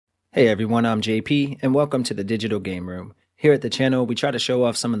Hey everyone, I'm JP, and welcome to the Digital Game Room. Here at the channel, we try to show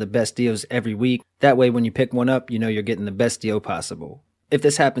off some of the best deals every week. That way when you pick one up, you know you're getting the best deal possible. If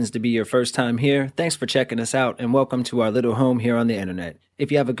this happens to be your first time here, thanks for checking us out and welcome to our little home here on the internet.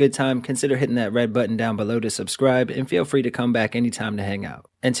 If you have a good time, consider hitting that red button down below to subscribe and feel free to come back anytime to hang out.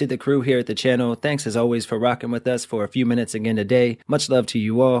 And to the crew here at the channel, thanks as always for rocking with us for a few minutes again today. Much love to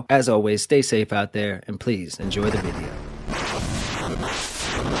you all. As always, stay safe out there and please enjoy the video.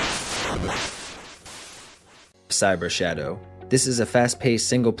 Cyber Shadow. This is a fast-paced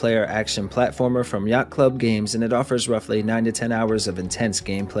single-player action platformer from Yacht Club Games, and it offers roughly 9 to 10 hours of intense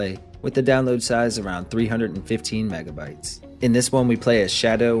gameplay, with the download size around 315 megabytes. In this one, we play as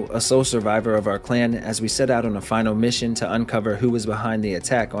Shadow, a sole survivor of our clan, as we set out on a final mission to uncover who was behind the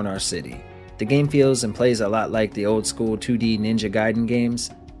attack on our city. The game feels and plays a lot like the old-school 2D Ninja Gaiden games,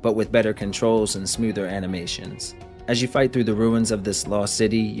 but with better controls and smoother animations. As you fight through the ruins of this lost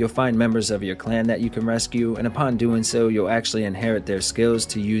city, you'll find members of your clan that you can rescue, and upon doing so, you'll actually inherit their skills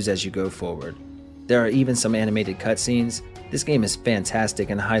to use as you go forward. There are even some animated cutscenes. This game is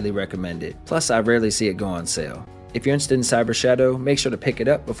fantastic and highly recommended, plus I rarely see it go on sale. If you're interested in Cyber Shadow, make sure to pick it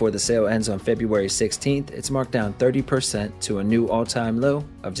up before the sale ends on February 16th. It's marked down 30% to a new all-time low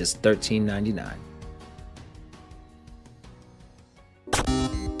of just $13.99.